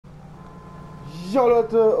Ja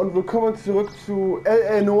Leute, und willkommen zurück zu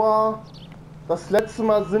Noire. Das letzte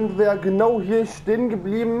Mal sind wir genau hier stehen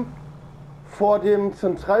geblieben, vor dem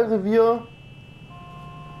Zentralrevier.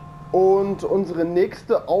 Und unsere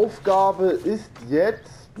nächste Aufgabe ist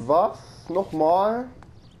jetzt, was? Nochmal?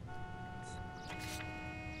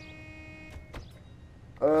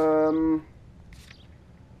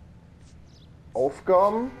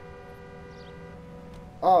 Aufgaben?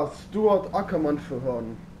 Ah, Stuart Ackermann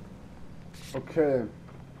verhören. Okay.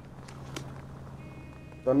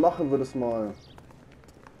 Dann machen wir das mal.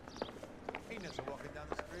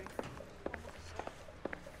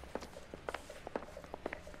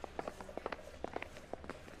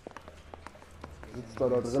 Sitzt da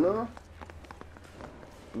drinnen?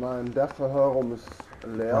 Nein, der Verhörraum ist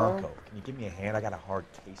leer. Bronco, can you give me a hand? I got a hard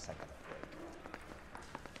case I gotta break.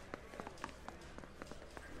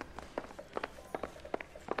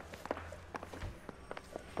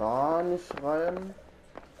 Da nicht rein.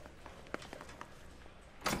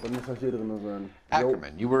 Dann muss er hier drin sein.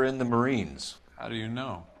 Ackerman, you were in the Marines. How do you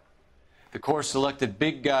know? The Corps selected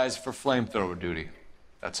big guys for flamethrower duty.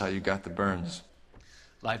 That's how you got the burns.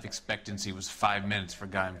 Life expectancy was 5 minutes for a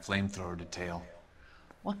guy in flamethrower detail.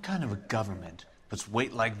 What kind of a government puts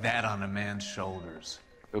weight like that on a man's shoulders?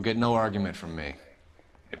 You'll get no argument from me.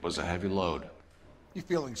 It was a heavy load. You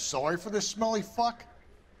feeling sorry for this smelly fuck?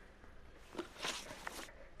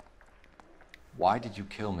 Why did you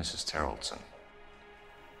kill Mrs. Terrelson?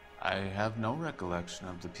 I have no recollection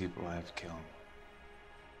of the people I have killed.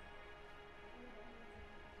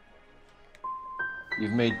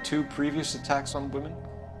 You've made 2 previous attacks on women?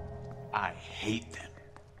 I hate them.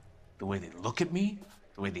 The way they look at me,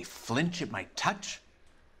 the way they flinch at my touch.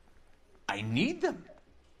 I need them,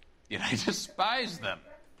 yet I despise them.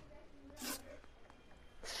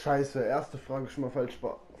 Scheiße, erste Frage schon mal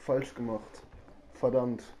falsch gemacht.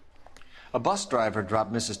 Verdammt. A bus driver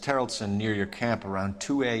dropped Mrs. Terrelson near your camp around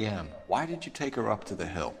 2 a.m. Why did you take her up to the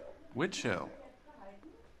hill? Which hill?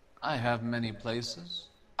 I have many places.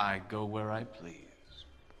 I go where I please.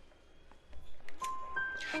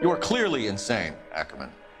 You are clearly insane,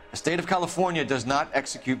 Ackerman. The state of California does not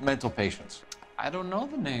execute mental patients. I don't know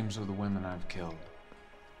the names of the women I've killed,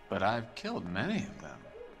 but I've killed many of them.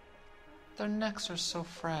 Their necks are so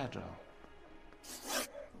fragile.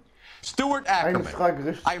 Stuart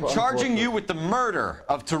Ackerman, I am charging you with the murder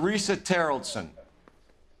of Teresa Terrelson.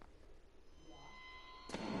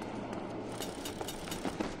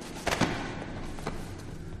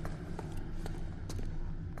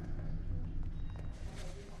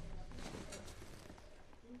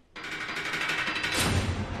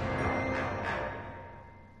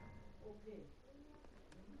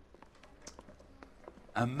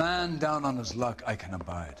 A man down on his luck I can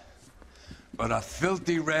abide. But a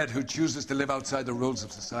filthy red who chooses to live outside the rules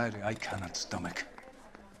of society, I cannot stomach.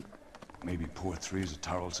 Maybe poor Teresa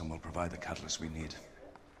Terrelson will provide the catalyst we need.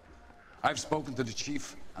 I've spoken to the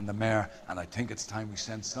chief and the mayor, and I think it's time we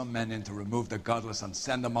send some men in to remove the godless and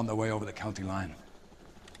send them on their way over the county line.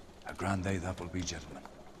 A grand day that will be, gentlemen.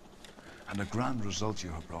 And a grand result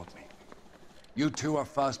you have brought me. You two are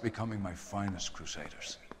fast becoming my finest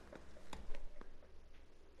crusaders.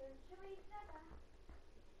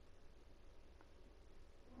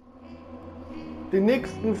 Den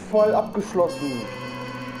nächsten Fall abgeschlossen.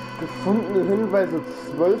 Gefundene Hinweise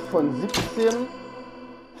 12 von 17.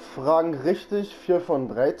 Fragen richtig, 4 von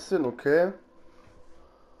 13, okay.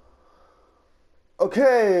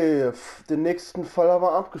 Okay, den nächsten Fall haben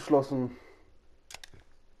wir abgeschlossen.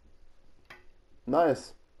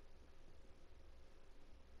 Nice.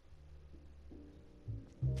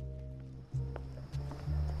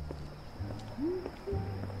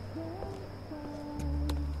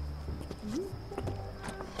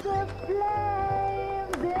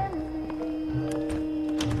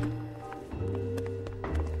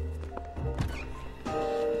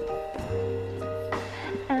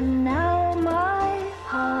 And now my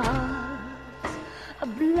heart's a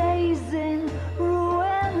blazing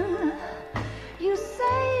ruin. You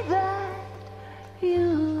say that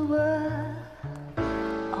you were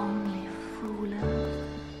only fooling.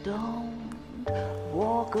 Don't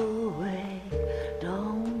walk away.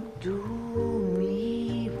 Don't do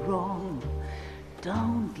me wrong.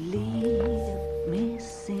 Don't leave me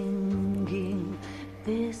singing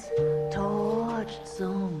this torched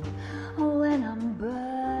song when I'm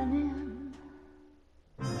burning.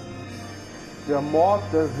 Der Mord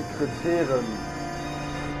der Sekretärin.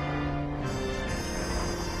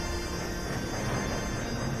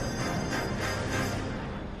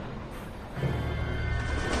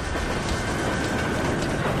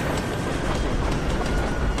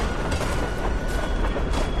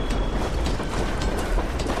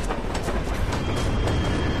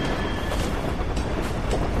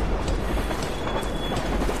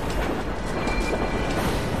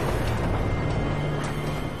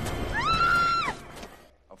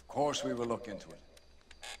 course we will look into it.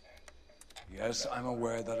 Yes, I'm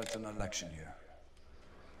aware that it's an election year.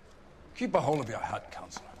 Keep a hold of your hat,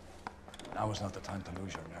 Counselor. Now is not the time to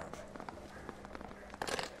lose your nerve.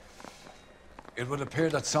 It would appear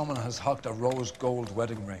that someone has hocked a rose gold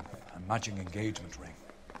wedding ring and matching engagement ring.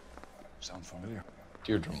 Sound familiar?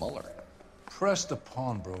 Deirdre Muller. Press the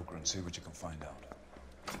pawnbroker and see what you can find out.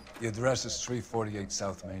 The address is 348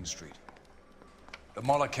 South Main Street. The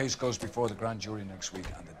Muller case goes before the grand jury next week,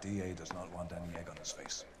 and the DA does not want any egg on his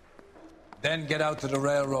face. Then get out to the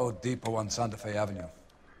railroad depot on Santa Fe Avenue.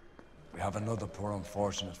 We have another poor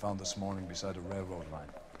unfortunate found this morning beside a railroad line.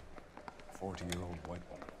 40-year-old white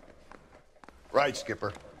woman. Right,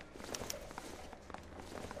 Skipper.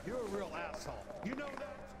 You're a real asshole. You know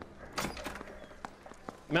that?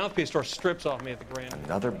 Mouthpiece store strips off me at the Grand.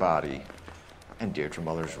 Another body, and Deirdre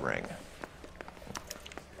Muller's ring.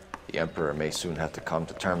 The Emperor may soon have to come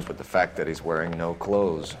to terms with the fact that he's wearing no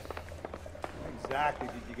clothes. Exactly.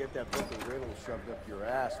 Did you get that book of riddles shoved up your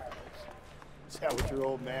ass? Is that what your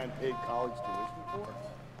old man paid college tuition for?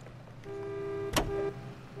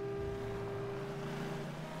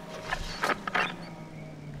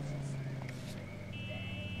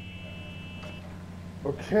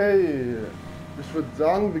 Okay, ich würde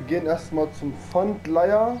sagen, wir gehen erstmal zum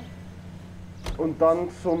Pfandleiher und dann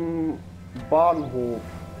zum Bahnhof,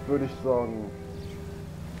 würde ich sagen.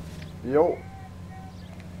 Jo,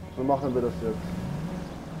 so machen wir das jetzt.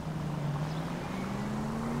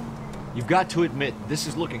 You've got to admit, this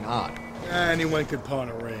is looking odd. Anyone could pawn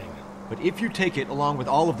a ring. But if you take it along with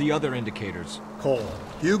all of the other indicators... Cole,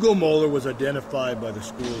 Hugo Moeller was identified by the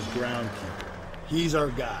school's groundkeeper. He's our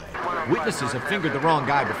guy. Witnesses have fingered the wrong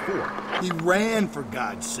guy before. He ran, for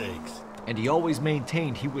God's sakes. And he always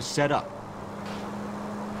maintained he was set up.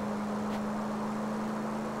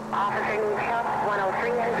 Officer needs help,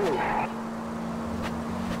 103 and B.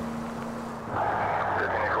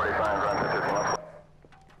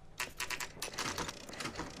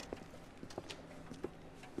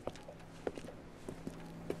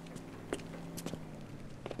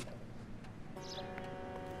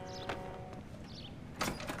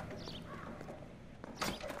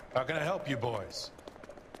 How can I help you boys?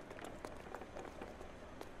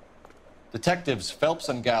 Detectives Phelps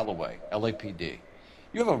and Galloway, LAPD.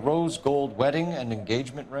 You have a rose gold wedding and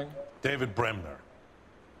engagement ring? David Bremner.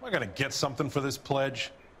 Am I gonna get something for this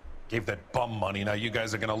pledge? Gave that bum money, now you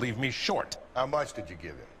guys are gonna leave me short. How much did you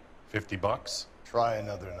give him? 50 bucks? Try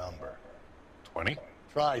another number. 20?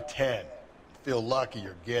 Try 10. Feel lucky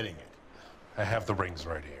you're getting it. I have the rings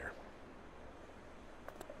right here.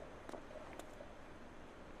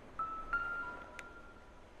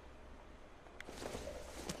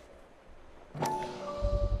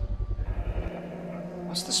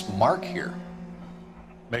 What's this mark here?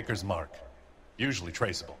 Maker's mark. Usually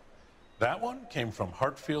traceable. That one came from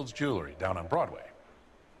Hartfield's Jewelry down on Broadway.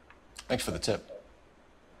 Thanks for the tip.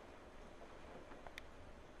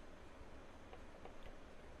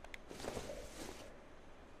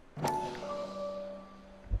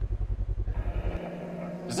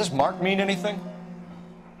 Does this mark mean anything?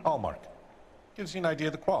 Hallmark. Gives you an idea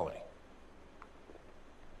of the quality.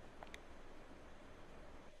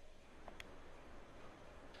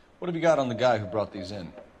 What have you got on the guy who brought these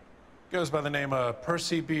in? Goes by the name of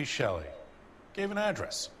Percy B. Shelley. Gave an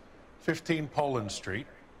address. 15 Poland Street,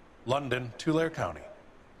 London, Tulare County.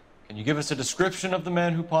 Can you give us a description of the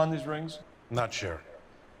man who pawned these rings? Not sure.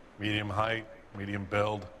 Medium height, medium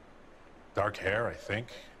build. Dark hair, I think.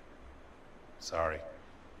 Sorry.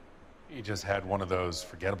 He just had one of those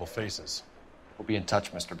forgettable faces. We'll be in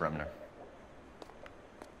touch, Mr. Bremner.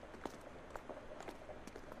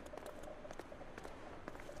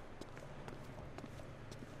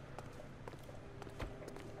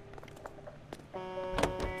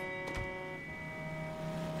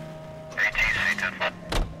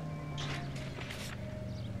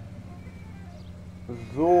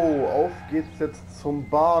 So, auf geht's jetzt zum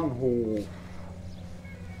Bahnhof.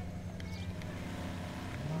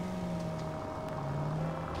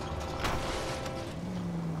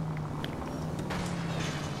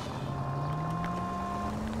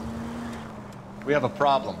 We have a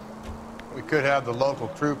problem. We could have the local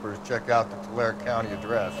troopers check out the Tulare County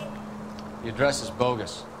address. The address is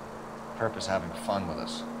bogus. Purpose having fun with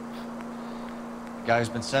us. The guy who's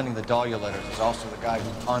been sending the Dahlia letters is also the guy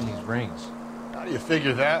who pawned these rings. How do you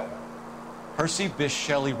figure that one? Percy Bysshe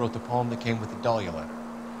Shelley wrote the poem that came with the Dahlia letter.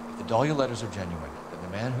 If the Dahlia letters are genuine, then the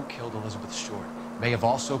man who killed Elizabeth Short may have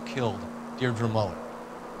also killed Deirdre Muller.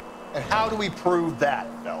 And how do we prove that,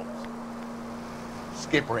 Phelps?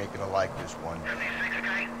 Skipper ain't gonna like this one.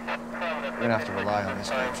 We're gonna have to rely on this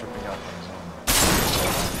guy tripping up on his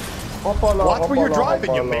own. Hoppala, Watch where you're hoppala,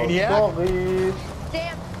 driving, you hoppala. maniac. Sorry.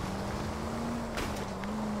 Damn.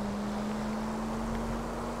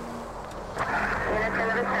 Units in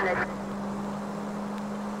the vicinity.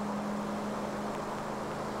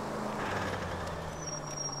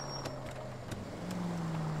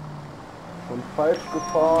 Schon falsch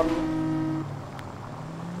gefahren.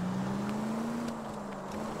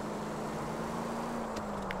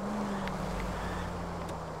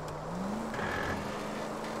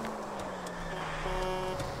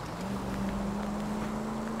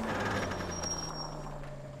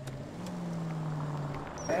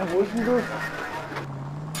 Wo ist denn das?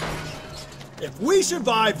 If we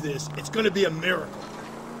survive this, it's gonna be a miracle.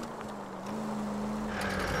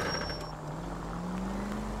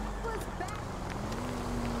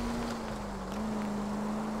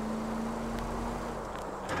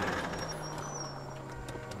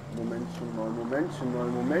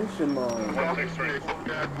 Momentchen mal.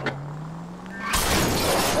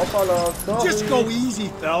 Hoppala, sorry. Just go easy,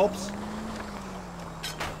 Phelps.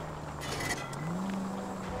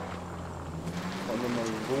 Fahren wir mal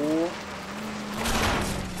so.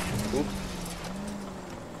 Ups.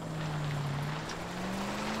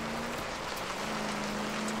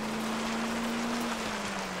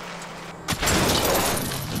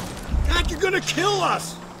 God, you're gonna kill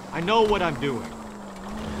us! I know what I'm doing.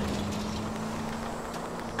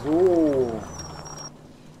 So.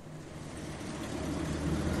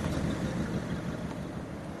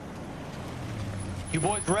 You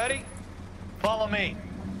boys ready? Follow me.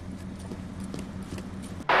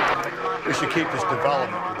 We should keep this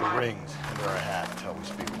development with the rings under our hat until we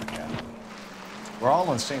speak with the captain. We're all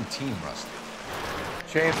on the same team, Rusty.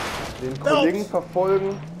 Shane, Den Kollegen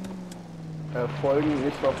verfolgen. Folgen,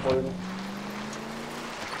 nicht verfolgen.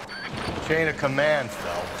 chain of command,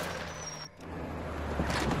 Phelps.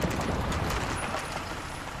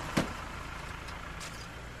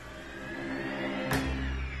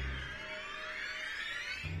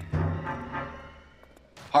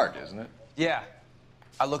 Hard, isn't it? Yeah.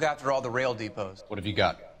 I look after all the rail depots. What have you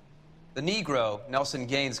got? The Negro, Nelson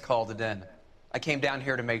Gaines, called it in. I came down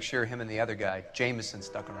here to make sure him and the other guy, Jameson,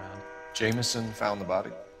 stuck around. Jameson found the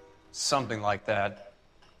body? Something like that.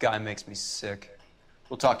 Guy makes me sick.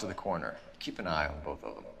 We'll talk to the coroner. Keep an eye on both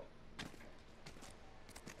of them.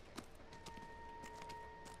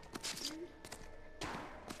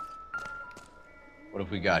 What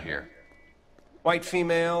have we got here? White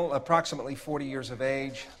female, approximately 40 years of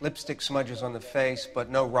age, lipstick smudges on the face, but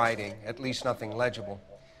no writing, at least nothing legible.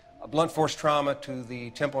 A blunt force trauma to the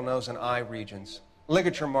temple, nose, and eye regions.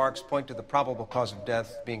 Ligature marks point to the probable cause of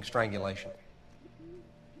death being strangulation.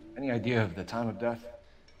 Any idea of the time of death?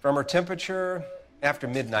 From her temperature, after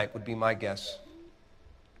midnight would be my guess.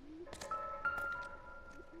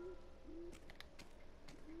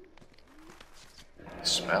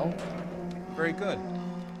 Smell? Very good.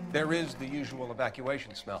 There is the usual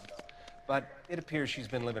evacuation smell, but it appears she's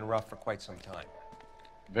been living rough for quite some time.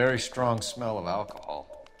 Very strong smell of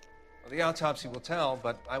alcohol. Well, the autopsy will tell,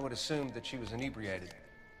 but I would assume that she was inebriated.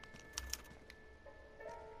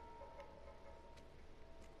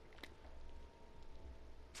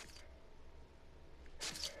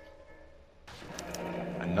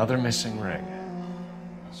 Another missing ring.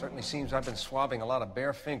 Certainly seems I've been swabbing a lot of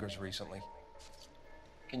bare fingers recently.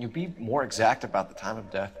 Can you be more exact about the time of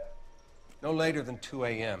death? No later than 2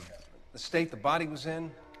 a.m. The state the body was in,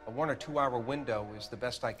 a 1 or 2 hour window is the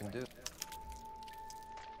best I can do.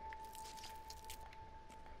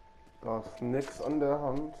 Da ist nix an der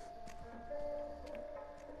Hand.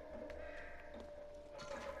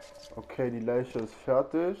 Okay, die Leiche ist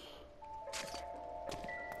fertig.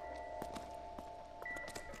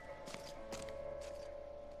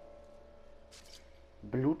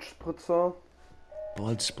 Blutspritzer.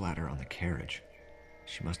 Blood splatter on the carriage.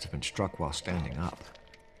 She must have been struck while standing up.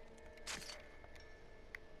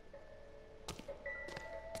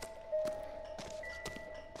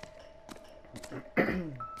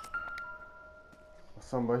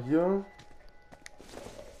 Was haben wir hier?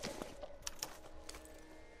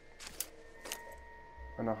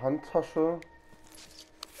 Eine Handtasche.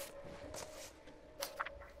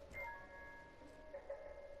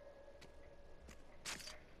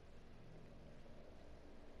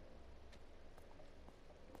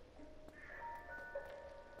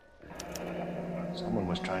 Someone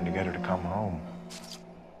was trying to get her to come home.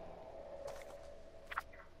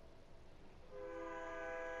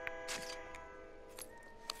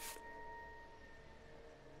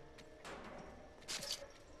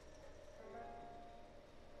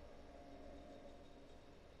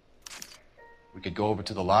 We could go over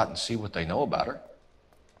to the lot and see what they know about her.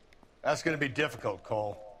 That's gonna be difficult,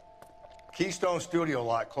 Cole. Keystone Studio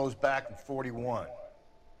lot closed back in 41.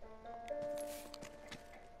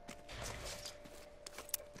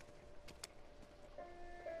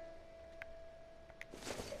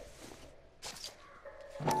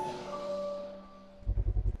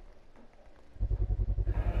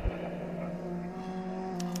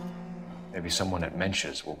 Maybe someone at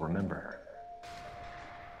Mensch's will remember her.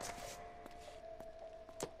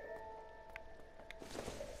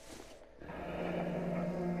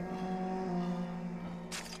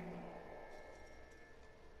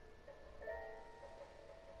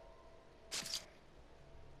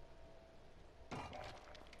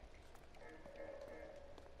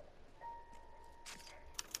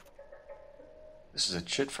 This is a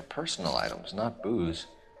chit for personal items, not booze.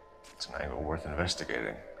 It's an angle worth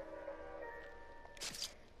investigating.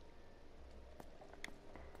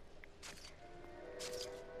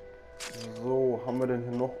 So, haben wir denn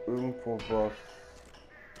hier noch irgendwo was?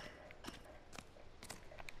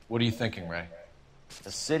 What are you thinking, Ray?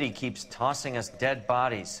 The city keeps tossing us dead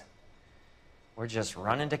bodies. We're just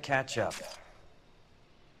running to catch up.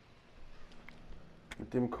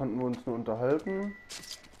 Mit dem konnten wir uns nur unterhalten.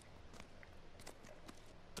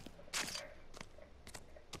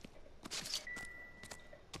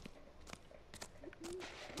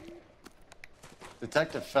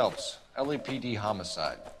 Detective Phelps, LAPD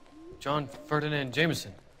homicide. John Ferdinand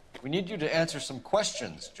Jameson. We need you to answer some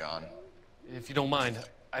questions, John. If you don't mind,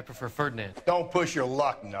 I prefer Ferdinand. Don't push your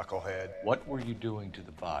luck, knucklehead. What were you doing to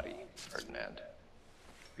the body, Ferdinand?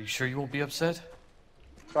 Are you sure you won't be upset?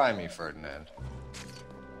 Try me, Ferdinand.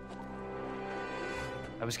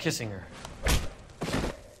 I was kissing her.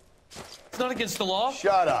 It's not against the law.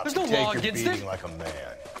 Shut up. There's no Take law your against beating it. like a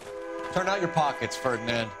man. Turn out your pockets,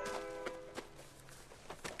 Ferdinand.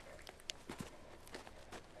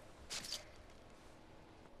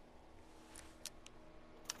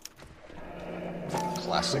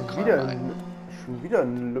 Classic Carmine. Schon wieder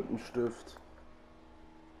ein Lippenstift.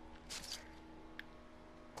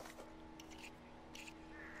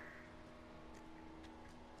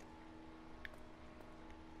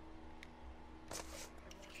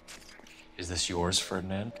 Is this yours,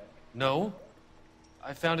 Ferdinand? No.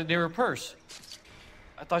 I found it near her purse.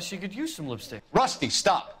 I thought she could use some lipstick. Rusty,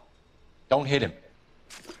 stop! Don't hit him.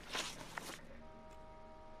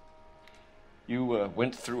 You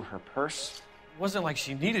went through her purse? It wasn't like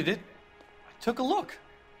she needed it. I took a look.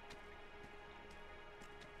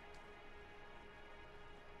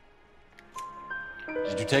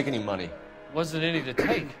 Did you take any money? Wasn't any to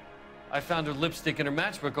take. I found her lipstick and her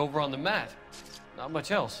matchbook over on the mat. Not much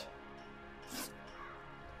else.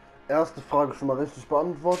 Erste Frage schon mal richtig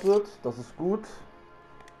beantwortet. Das ist gut.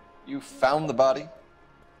 You found the body?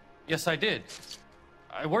 Yes, I did.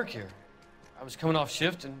 I work here. I was coming off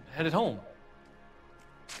shift and headed home.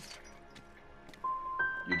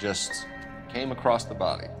 You just came across the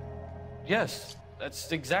body? Yes, that's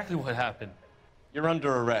exactly what happened. You're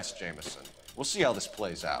under arrest, Jameson. We'll see how this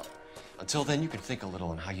plays out. Until then, you can think a little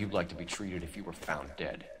on how you'd like to be treated if you were found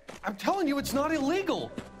dead. I'm telling you, it's not illegal.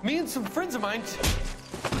 Me and some friends of mine...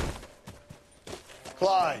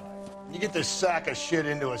 Clyde, you get this sack of shit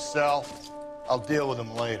into a cell, I'll deal with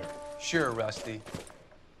him later. Sure, Rusty.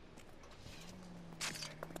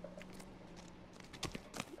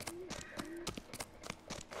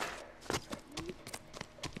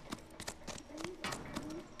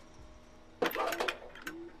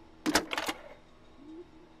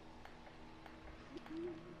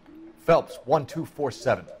 Phelps,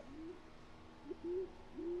 1247.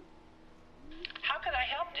 How can I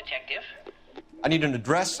help, Detective? I need an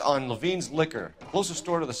address on Levine's Liquor. Closest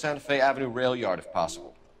store to the Santa Fe Avenue rail yard, if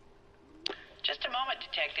possible. Just a moment,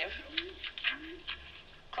 Detective.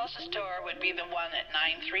 Closest store would be the one at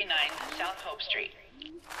 939 South Hope Street.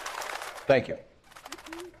 Thank you.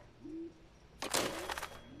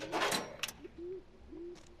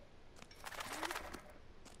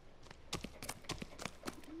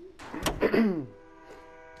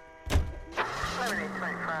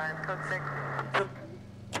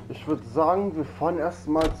 Ich würde sagen, wir fahren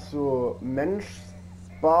erstmal zur Mensch's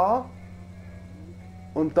Bar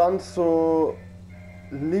und dann zu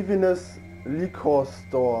Levine's Liquor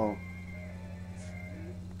Store.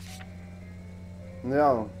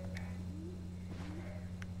 Ja.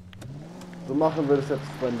 So machen wir das jetzt,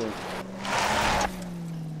 Freunde.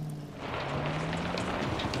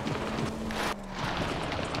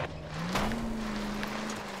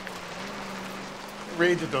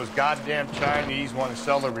 Read that those goddamn Chinese want to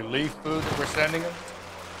sell the relief food that we're sending them?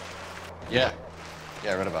 Yeah.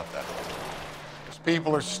 Yeah, I read about that. Those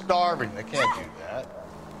people are starving. They can't do that.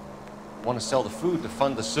 Want to sell the food to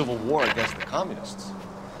fund the civil war against the communists.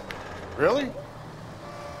 Really?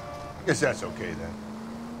 I guess that's okay then.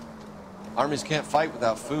 Armies can't fight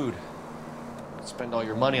without food. You spend all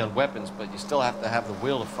your money on weapons, but you still have to have the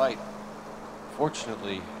will to fight.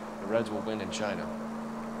 Fortunately, the Reds will win in China.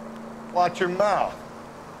 Watch your mouth.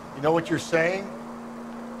 You know what you're saying?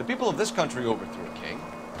 The people of this country overthrew a king.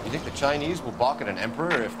 You think the Chinese will balk at an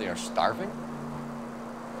emperor if they are starving?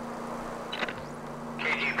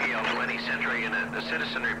 KGPL 20 Century Unit. A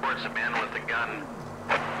citizen reports a man with a gun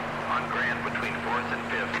on Grand between 4th and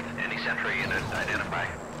 5th. Any Century Unit identify.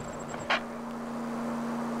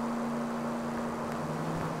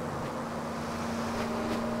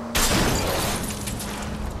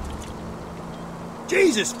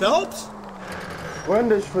 Jesus, Phelps!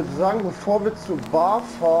 Freunde, ich würde sagen, bevor wir zur Bar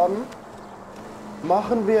fahren,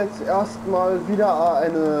 machen wir jetzt erstmal wieder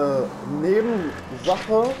eine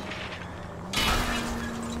Nebensache.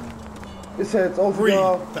 Ist ja jetzt auch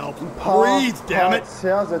wieder ein paar Parts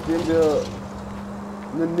her, seitdem wir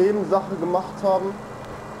eine Nebensache gemacht haben.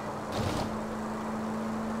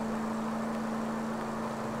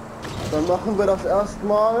 Dann machen wir das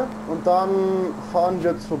erstmal und dann fahren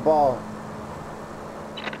wir zur Bar.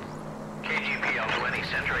 KGPL 20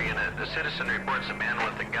 Century Unit. The citizen reports a man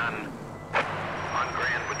with a gun on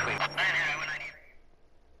Grand between...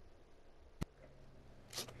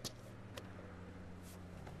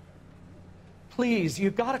 Please, you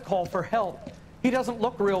gotta call for help. He doesn't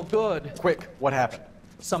look real good. Quick, what happened?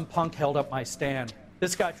 Some punk held up my stand.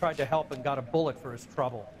 This guy tried to help and got a bullet for his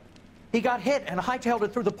trouble. He got hit and hightailed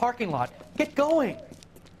it through the parking lot. Get going!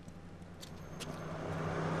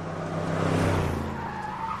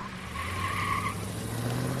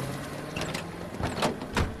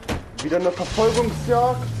 Wieder eine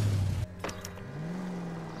Verfolgungsjagd.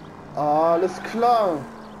 Alles klar.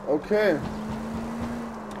 Okay.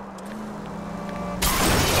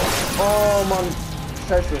 Oh Mann.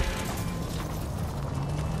 Scheiße.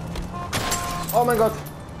 Oh mein Gott.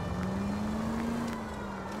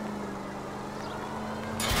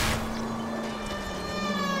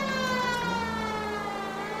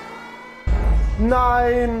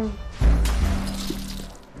 Nein.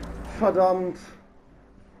 Verdammt.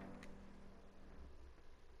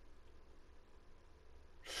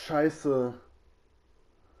 Scheiße.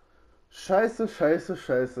 Scheiße, scheiße,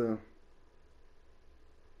 scheiße.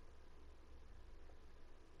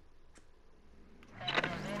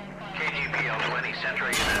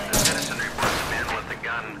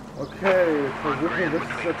 Okay, versuchen wir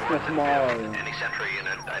das jetzt nochmal.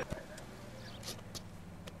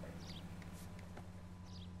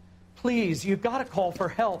 Please, you gotta call for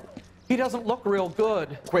help. He doesn't look real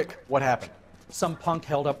good. Quick, what happened? Some punk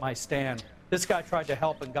held up my stand. This guy tried to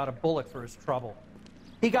help and got a bullet for his trouble.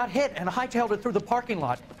 He got hit and hightailed it through the parking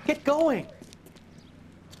lot. Get going!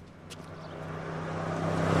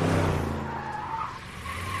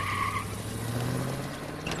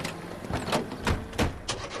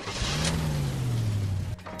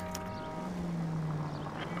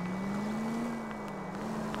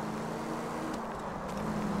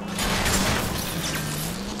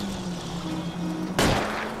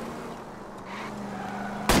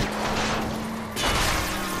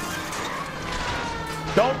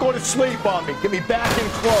 Don't go to sleep on me. Get me back in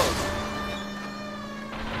close.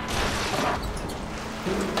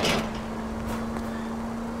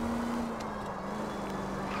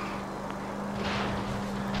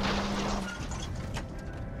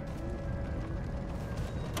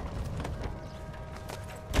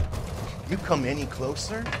 You come any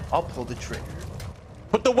closer, I'll pull the trigger.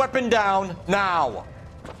 Put the weapon down now.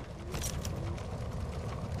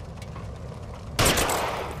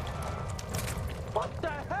 What the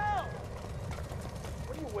hell?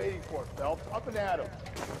 What are you waiting for, Phelps? Up and at him.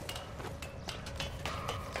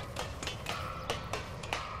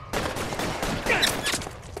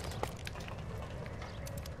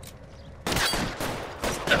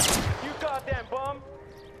 You goddamn bum!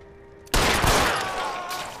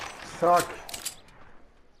 Zack.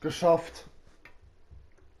 Geschafft.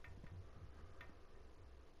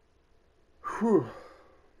 Puh.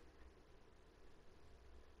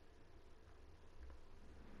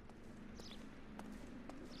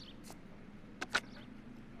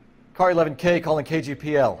 Car 11K calling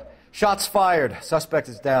KGPL. Shots fired. Suspect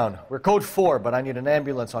is down. We're code 4, but I need an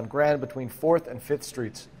ambulance on Grand between 4th and 5th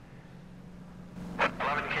Streets.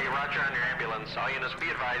 11K, roger on your ambulance. All units be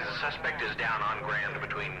advised the suspect is down on Grand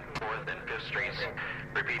between 4th and 5th Streets.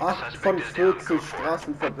 Repeat, the 8 suspect von is down. 40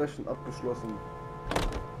 Straßenverbrechen abgeschlossen.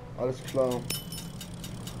 Alles klar.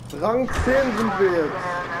 Rang 10 sind wir jetzt.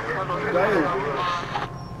 Geil.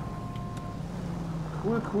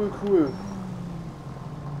 Cool, cool, cool.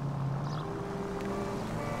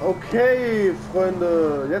 Okay,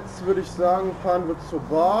 Freunde, jetzt würde ich sagen, fahren wir zur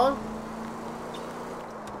Bar.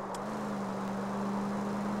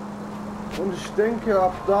 Und ich denke,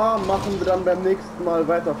 ab da machen wir dann beim nächsten Mal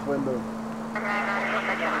weiter, Freunde.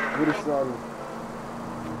 Würde ich sagen.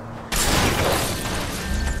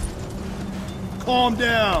 Calm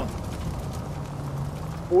down!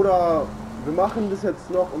 Oder wir machen das jetzt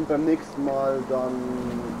noch und beim nächsten Mal dann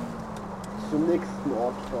zum nächsten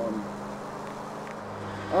Ort fahren.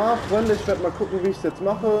 Freunde, ich werde mal gucken, wie ich es jetzt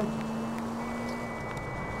mache.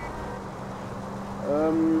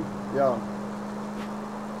 Ja.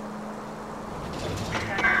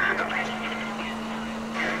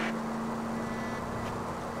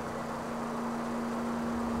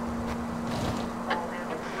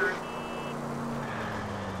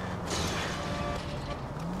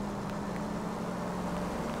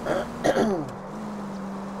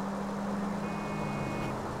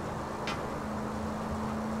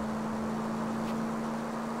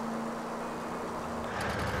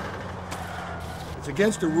 It's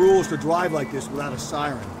against the rules to drive like this without a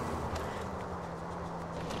siren.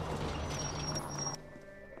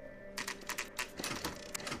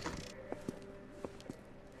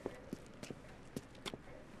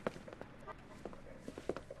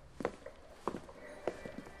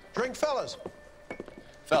 Drink, fellas.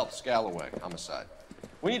 Phelps, Galloway, homicide.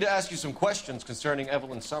 We need to ask you some questions concerning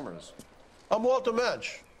Evelyn Summers. I'm Walter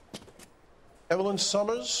Mensch. Evelyn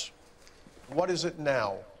Summers? What is it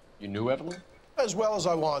now? You knew Evelyn? As well as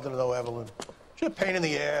I wanted to know Evelyn. She's a pain in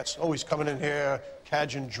the ass, always coming in here,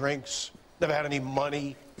 cadging drinks, never had any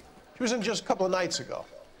money. She was in just a couple of nights ago.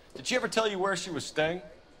 Did she ever tell you where she was staying?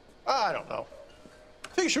 I don't know. I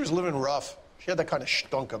think she was living rough. She had that kind of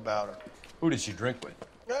stunk about her. Who did she drink with?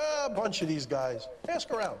 A bunch of these guys. Ask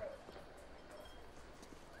around.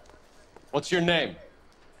 What's your name?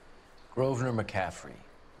 Grosvenor McCaffrey.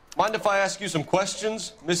 Mind if I ask you some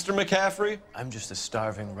questions, Mr. McCaffrey? I'm just a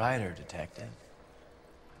starving writer, Detective.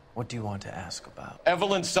 What do you want to ask about?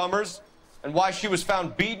 Evelyn Summers, and why she was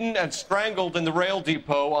found beaten and strangled in the rail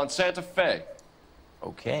depot on Santa Fe.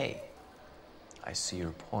 Okay. I see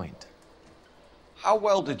your point. How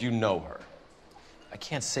well did you know her? I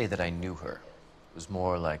can't say that I knew her. It was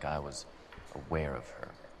more like I was aware of her.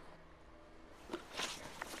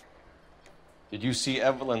 Did you see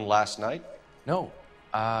Evelyn last night? No.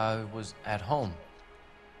 I was at home.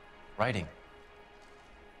 Writing.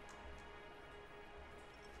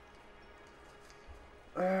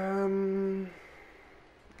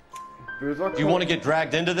 Do you want to get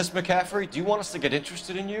dragged into this, McCaffrey? Do you want us to get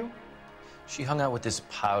interested in you? She hung out with this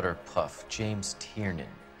powder puff, James Tiernan.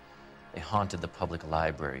 They haunted the public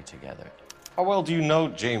library together. How well do you know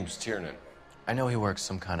James Tiernan? I know he works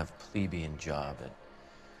some kind of plebeian job at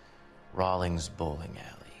Rawlings Bowling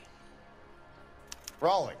Alley.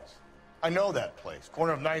 Rawlings? I know that place.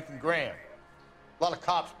 Corner of 9th and Grand. A lot of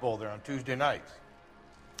cops bowl there on Tuesday nights.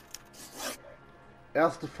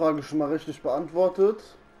 Erste Frage schon mal richtig beantwortet.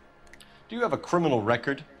 Do you have a criminal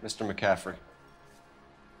record, Mr. McCaffrey?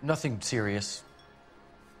 Nothing serious.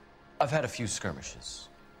 I've had a few skirmishes.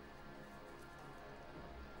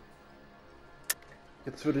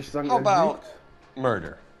 Jetzt würde ich sagen, How about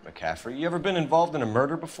murder, McCaffrey? You ever been involved in a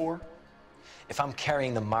murder before? If I'm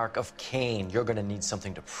carrying the mark of Cain, you're gonna need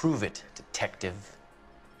something to prove it, Detective.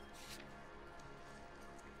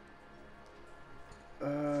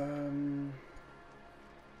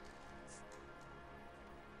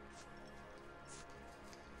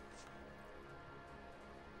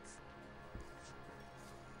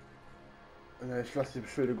 Ich lasse die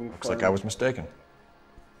Beschuldigung Looks like I was mistaken.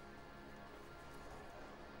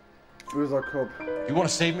 Böser Kopf. You want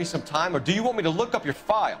to save me some time, or do you want me to look up your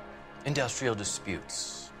file? Industrial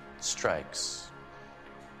disputes, strikes,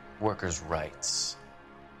 workers' rights,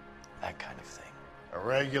 that kind of thing. A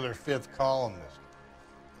regular fifth columnist.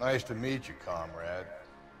 Nice to meet you, comrade.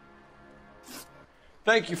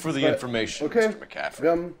 Thank you for the information, Okay, Mr. McCaffrey.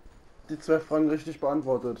 wir haben die 2 Fragen richtig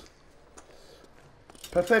beantwortet.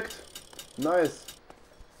 Perfekt. Nice.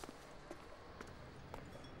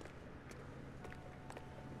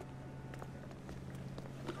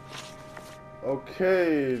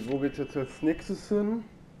 Okay, wo geht's jetzt als nächstes hin?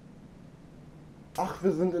 Ach,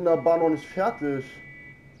 wir sind in der Bar noch nicht fertig.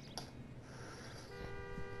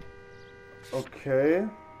 Okay.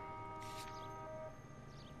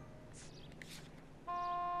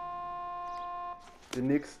 Den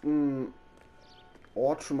nächsten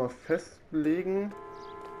Ort schon mal festlegen.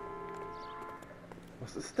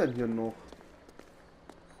 Was ist denn hier noch?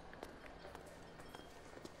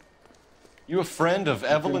 You a friend of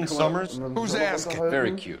Evelyn Summers? Who's asking?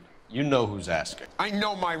 Very cute. You know who's asking. I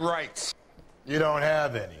know my rights. You don't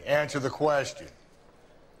have any. Answer the question.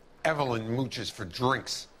 Evelyn mooches for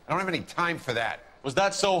drinks. I don't have any time for that. Was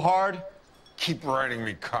that so hard? Keep writing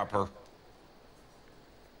me, copper.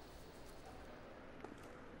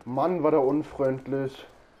 Mann, war der unfreundlich.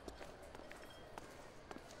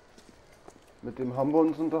 Mit dem haben wir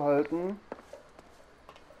uns unterhalten.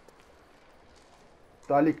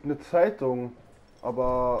 Da liegt eine Zeitung.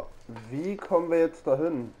 Aber wie kommen wir jetzt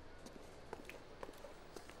dahin?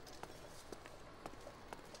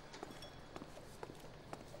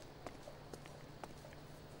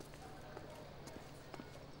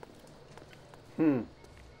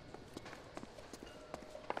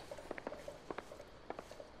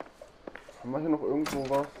 Haben wir hier noch irgendwo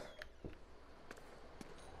was?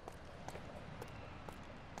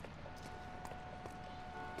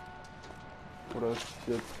 Oder ist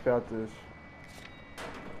es jetzt fertig?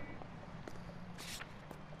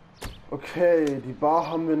 Okay, die Bar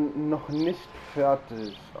haben wir noch nicht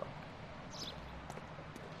fertig.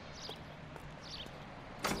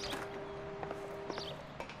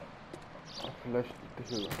 Vielleicht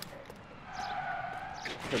hier.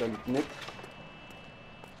 Okay, da liegt nichts.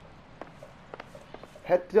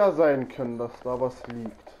 Hätte ja sein können, dass da was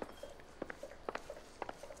liegt.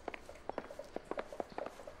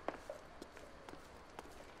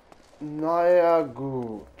 Naja,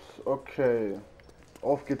 gut. Okay.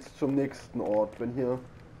 Auf geht's zum nächsten Ort, wenn hier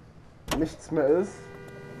nichts mehr ist.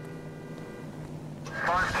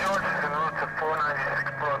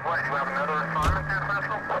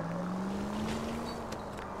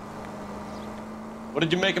 What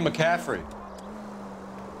did you make of McCaffrey?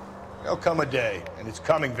 There'll come a day, and it's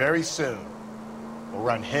coming very soon. We'll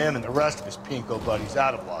run him and the rest of his pinko buddies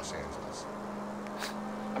out of Los Angeles.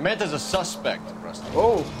 I meant as a suspect, Rusty.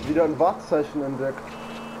 Oh, wieder ein Wahrzeichen entdeckt.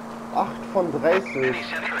 8 von 30.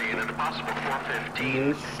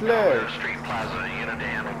 Nicht schlecht.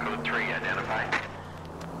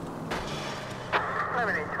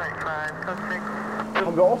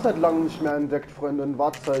 Haben wir auch seit langem nicht mehr entdeckt, Freunde, ein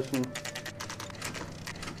Wahrzeichen.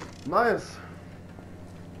 Nice.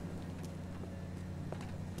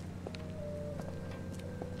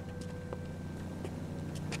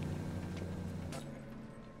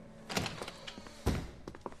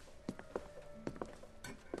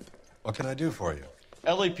 What can I do for you?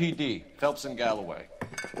 LAPD, Phelps and Galloway.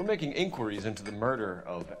 We're making inquiries into the murder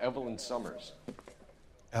of Evelyn Summers.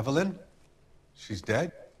 Evelyn? She's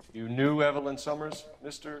dead? You knew Evelyn Summers,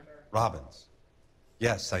 Mr. Robbins.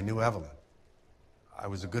 Yes, I knew Evelyn. I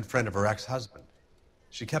was a good friend of her ex-husband.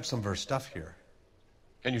 She kept some of her stuff here.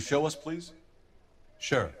 Can you show us, please?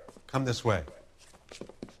 Sure. Come this way.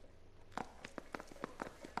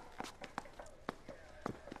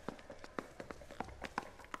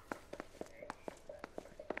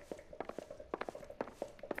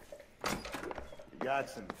 You got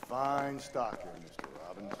some fine stock here, Mr.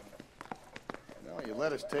 Robbins. You know, you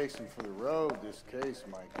let us take some for the road, this case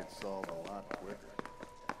might get solved a lot quicker.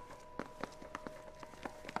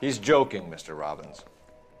 He's joking, Mr. Robbins.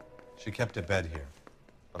 She kept a bed here,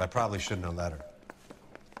 but I probably shouldn't have let her.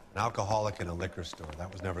 An alcoholic in a liquor store.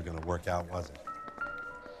 That was never going to work out, was it?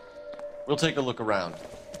 We'll take a look around.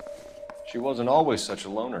 She wasn't always such a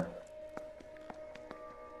loner.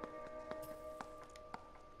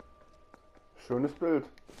 Schönes Bild.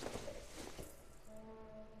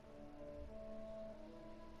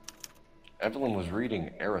 Evelyn was reading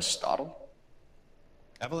Aristotle?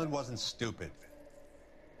 Evelyn wasn't stupid.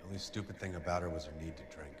 The only stupid thing about her was her need to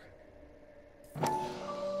drink.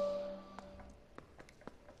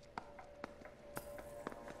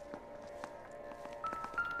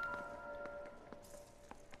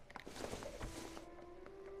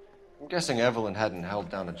 I'm guessing Evelyn hadn't held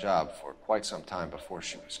down a job for quite some time before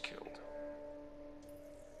she was killed.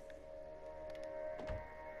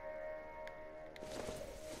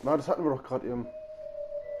 Na, das hatten wir doch gerade eben.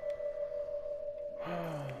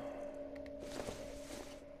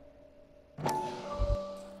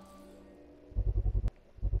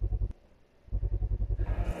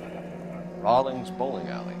 Rawlings Bowling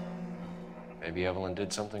Alley. Maybe Evelyn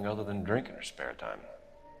did something other than drink in her spare time.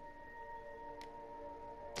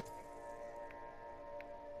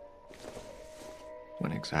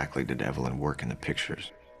 When exactly did Evelyn work in the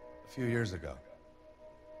pictures? A few years ago.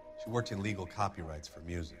 She worked in legal copyrights for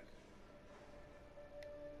music.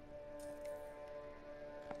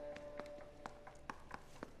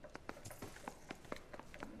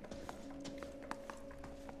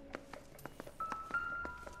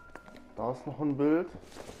 Da ist noch ein Bild.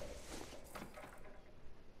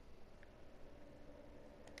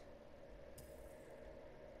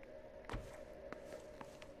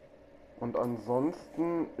 Und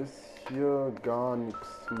ansonsten ist hier gar nichts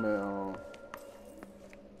mehr.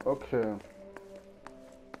 Okay.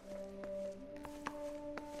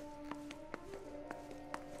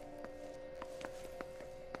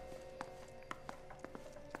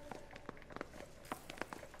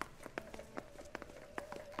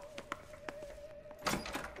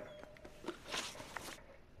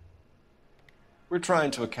 We're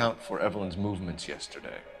trying to account for Evelyn's movements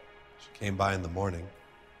yesterday. She came by in the morning.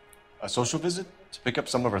 A social visit? To pick up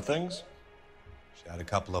some of her things? She had a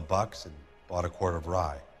couple of bucks and bought a quart of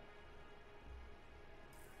rye.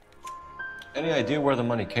 Any idea where the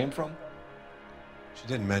money came from? She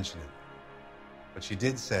didn't mention it, but she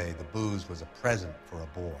did say the booze was a present for a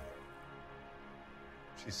boy.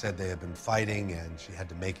 She said they had been fighting and she had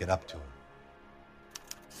to make it up to him.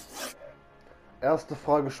 Erste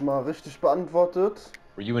Frage schon mal richtig beantwortet.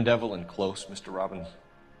 Were you and Evelyn close, Mr. Robbins?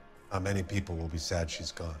 Many people will be sad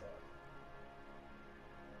she's gone.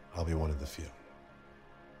 I'll be one of the few.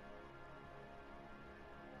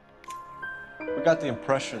 We got the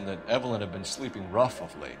impression that Evelyn had been sleeping rough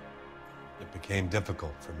of late. It became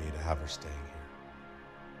difficult for me to have her staying here.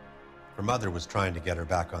 Her mother was trying to get her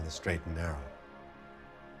back on the straight and narrow.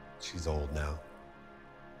 She's old now.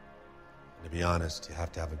 And to be honest, you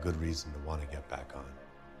have to have a good reason to want to get back on.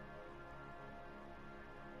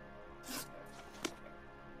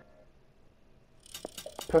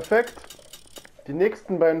 Perfekt. Die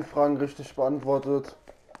nächsten beiden Fragen richtig beantwortet.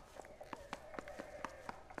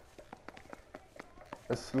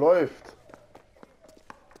 Es läuft.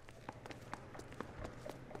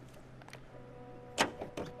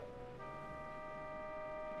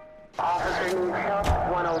 Officer needs help,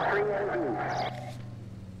 103 MD.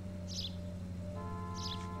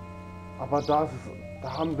 Aber da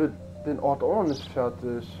haben wir den Ort auch noch nicht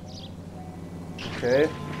fertig. Okay.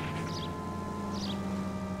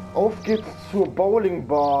 Auf geht's zur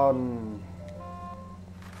Bowlingbahn.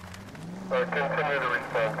 Continue to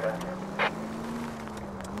respond.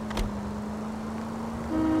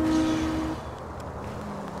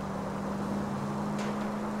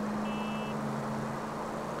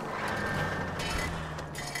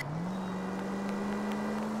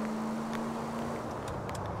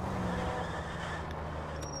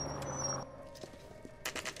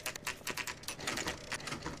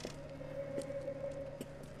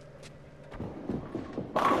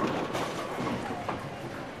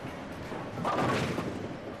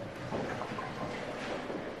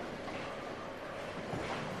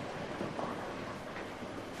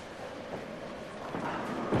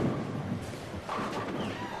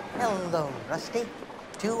 Hello, Rusty.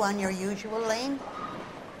 Two on your usual lane?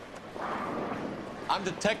 I'm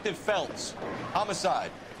Detective Phelps.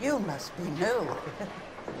 Homicide. You must be new.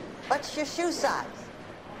 What's your shoe size?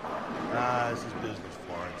 This is business,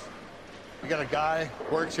 Florence. We got a guy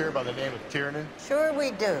who works here by the name of Tiernan. Sure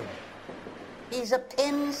we do. He's a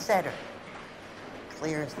pin setter.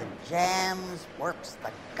 Clears the jams, works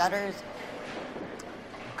the gutters.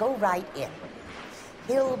 Go right in.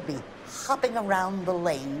 He'll be hopping around the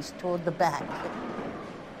lanes toward the back.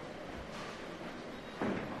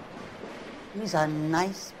 He's a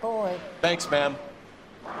nice boy. Thanks, ma'am.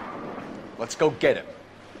 Let's go get him.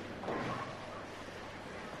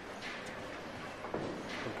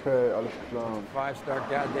 Okay, alles klar. 5-star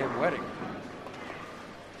goddamn wedding.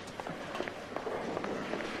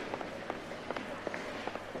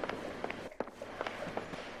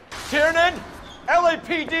 Tiernan!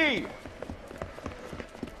 LAPD!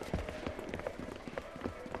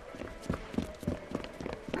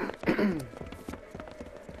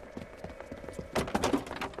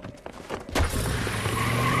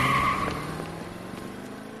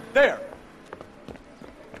 There!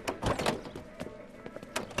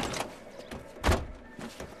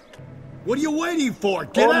 What are you waiting for?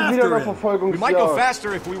 Get after him! We might go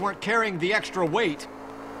faster if we weren't carrying the extra weight.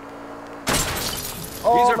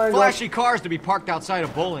 Oh, These are flashy cars to be parked outside a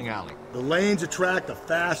bowling alley. The lanes attract a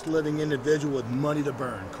fast-living individual with money to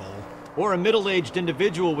burn, Cole. Or a middle-aged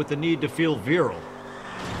individual with the need to feel virile.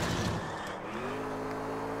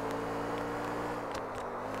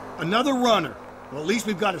 Another runner. Well, at least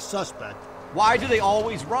we've got a suspect. Why do they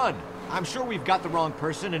always run? I'm sure we've got the wrong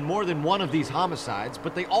person in more than one of these homicides,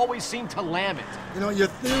 but they always seem to lam it. You know, your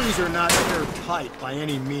theories are not airtight by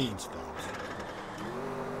any means, Phelps.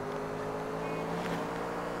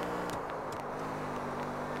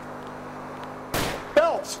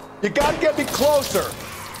 Phelps, you gotta get me closer!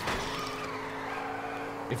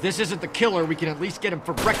 If this isn't the killer, we can at least get him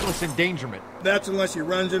for reckless endangerment. That's unless he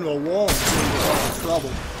runs into a wall and gets all in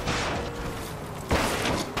trouble.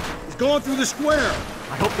 He's going through the square.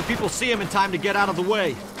 I hope the people see him in time to get out of the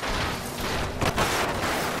way.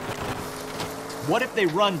 What if they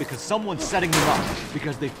run because someone's setting them up?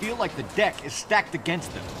 Because they feel like the deck is stacked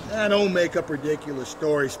against them? Don't make up ridiculous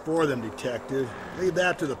stories for them, detective. Leave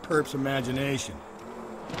that to the perp's imagination.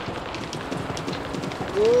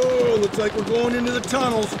 Whoa, looks like we're going into the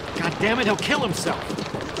tunnels. God damn it, he'll kill himself.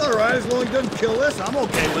 It's all right, as long as he doesn't kill us, I'm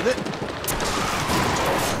okay with it.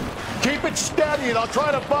 Keep it steady and I'll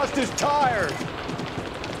try to bust his tires.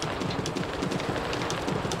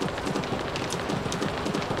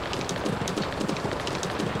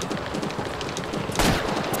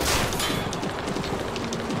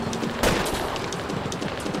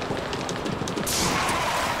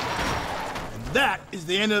 And that is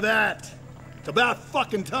the end of that. It's about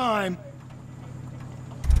fucking time.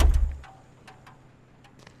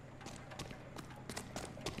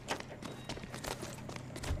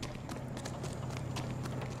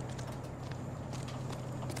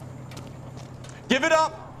 Give it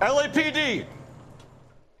up, LAPD!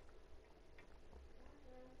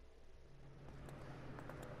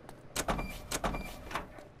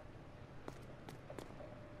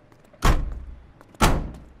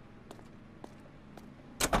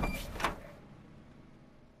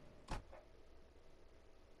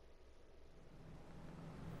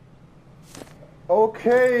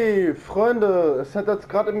 Okay, Freunde, es hat jetzt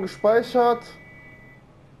gerade eben gespeichert.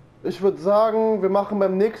 Ich würde sagen, wir machen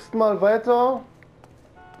beim nächsten Mal weiter.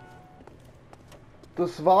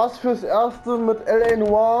 Das war's fürs Erste mit LA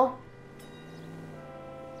Noire.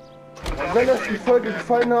 Wenn euch die Folge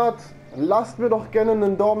gefallen hat, lasst mir doch gerne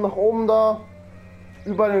einen Daumen nach oben da.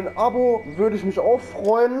 Über ein Abo würde ich mich auch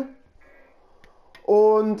freuen.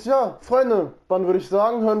 Und ja, Freunde, dann würde ich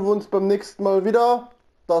sagen, hören wir uns beim nächsten Mal wieder.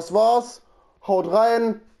 Das war's. Haut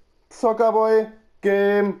rein. Zockerboy.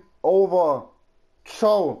 Game over.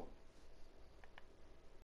 Ciao.